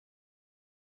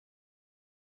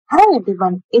Hi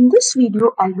everyone, in this video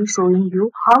I'll be showing you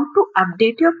how to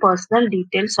update your personal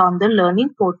details on the learning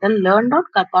portal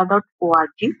learn.katha.org.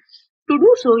 To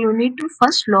do so, you need to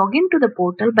first log into the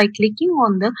portal by clicking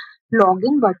on the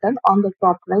login button on the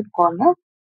top right corner,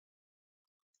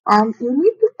 and you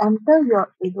need to enter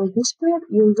your registered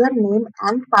username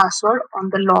and password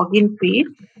on the login page.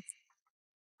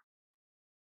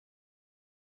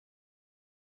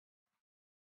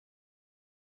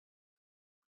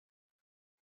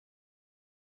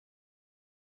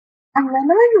 And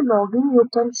whenever you log in, you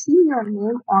can see your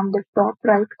name on the top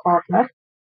right corner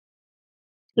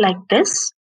like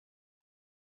this.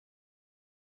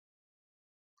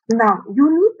 Now you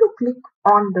need to click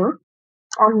on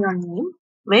your name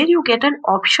where you get an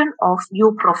option of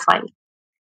view profile.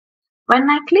 When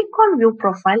I click on view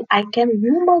profile, I can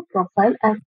view my profile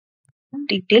and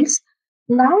details.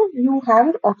 Now you have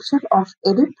an option of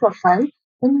edit profile.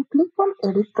 When you click on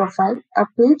edit profile, a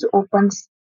page opens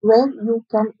where you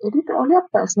can edit all your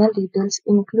personal details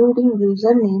including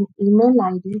username, email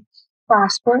ID,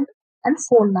 password and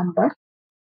phone number.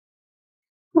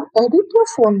 To edit your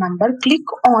phone number, click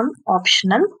on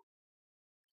optional.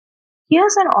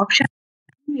 Here's an option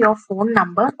your phone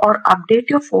number or update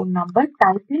your phone number.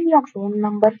 Type in your phone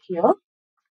number here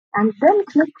and then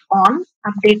click on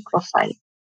update profile.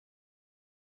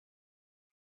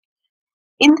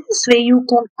 In this way, you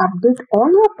can update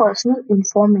all your personal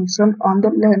information on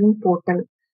the learning portal.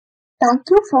 Thank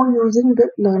you for using the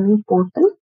learning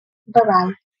portal. Bye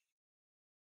bye.